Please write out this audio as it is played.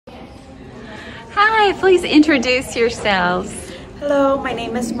Hi, please introduce yourselves. Hello, my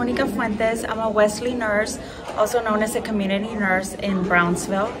name is Monica Fuentes. I'm a Wesley nurse, also known as a community nurse in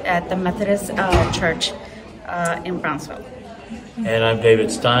Brownsville at the Methodist Church in Brownsville. And I'm David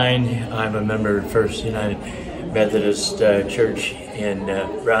Stein. I'm a member of First United Methodist Church in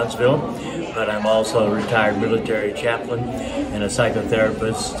Brownsville, but I'm also a retired military chaplain and a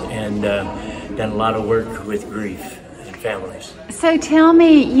psychotherapist, and done a lot of work with grief and families. So tell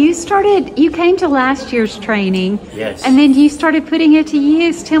me, you came to last year's training. Yes. And then you started putting it to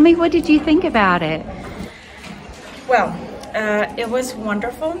use. Tell me, what did you think about it? Well, it was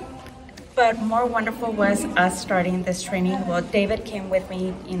wonderful, but more wonderful was us starting this training. Well, David came with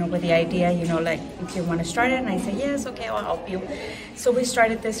me, with the idea, like, if you want to start it, and I said, yes, okay, I'll help you. So we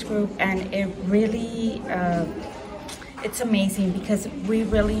started this group, and it really, it's amazing because we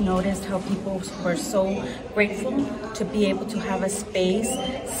really noticed how people were so grateful to be able to have a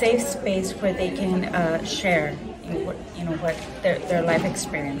safe space where they can share, what their life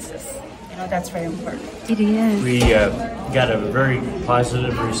experiences. That's very important. It is. We got a very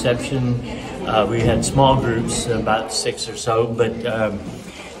positive reception. We had small groups, about 6 or so, but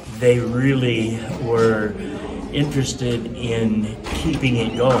they really were interested in keeping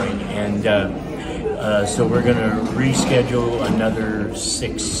it going, and so we're going to reschedule another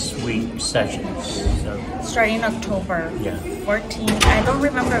 6-week sessions. So, starting October 14th. I don't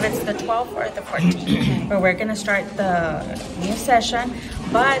remember if it's the 12th or the 14th, but we're going to start the new session.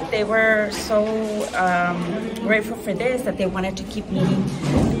 But they were so grateful for this that they wanted to keep meeting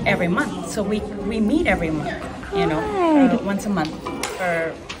every month. So we meet every month, once a month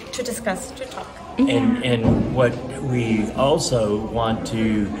to discuss, to talk. And what we also want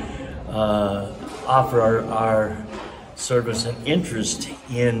to offer our service and interest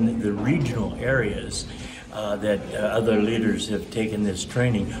in the regional areas that other leaders have taken this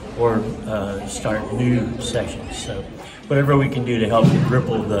training, or start new sessions. So whatever we can do to help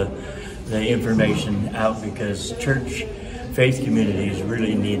ripple the information out, because church faith communities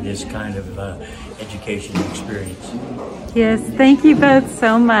really need this kind of education experience. Yes, thank you both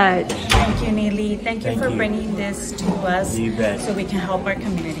so much. Thank you, Neely. Thank you for bringing this to us You bet. so we can help our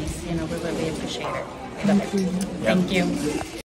communities. We really appreciate it. Thank you. Thank you.